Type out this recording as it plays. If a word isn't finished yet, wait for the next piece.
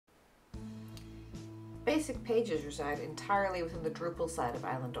basic pages reside entirely within the Drupal side of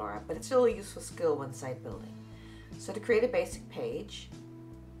Islandora, but it's still a useful skill when site building. So to create a basic page,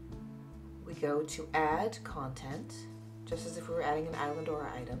 we go to Add Content, just as if we were adding an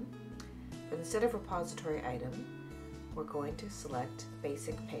Islandora item. But instead of repository item, we're going to select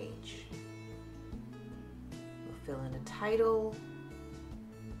Basic Page. We'll fill in a title,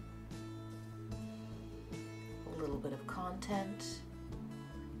 a little bit of content,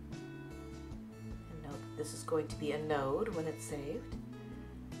 and note that this is going to be a node when it's saved.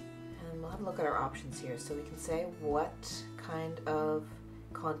 And we'll have a look at our options here. So we can say what kind of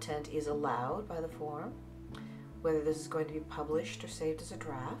content is allowed by the form, whether this is going to be published or saved as a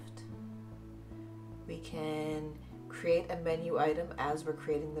draft. We can create a menu item as we're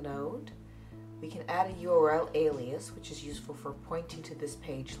creating the node. We can add a URL alias, which is useful for pointing to this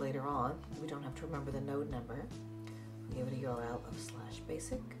page later on. We don't have to remember the node number. We give it a URL of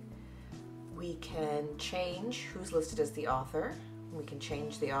 /basic. We can change who's listed as the author. We can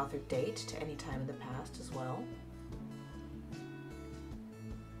change the author date to any time in the past as well.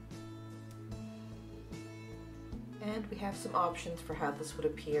 And we have some options for how this would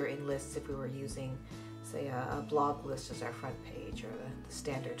appear in lists if we were using, say, a blog list as our front page, or the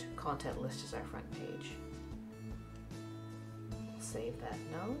standard content list as our front page. We'll save that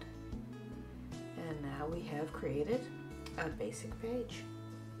node. And now we have created a basic page.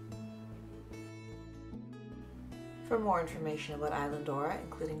 For more information about Islandora,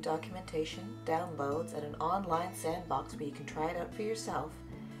 including documentation, downloads, and an online sandbox where you can try it out for yourself,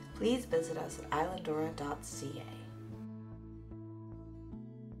 please visit us at islandora.ca.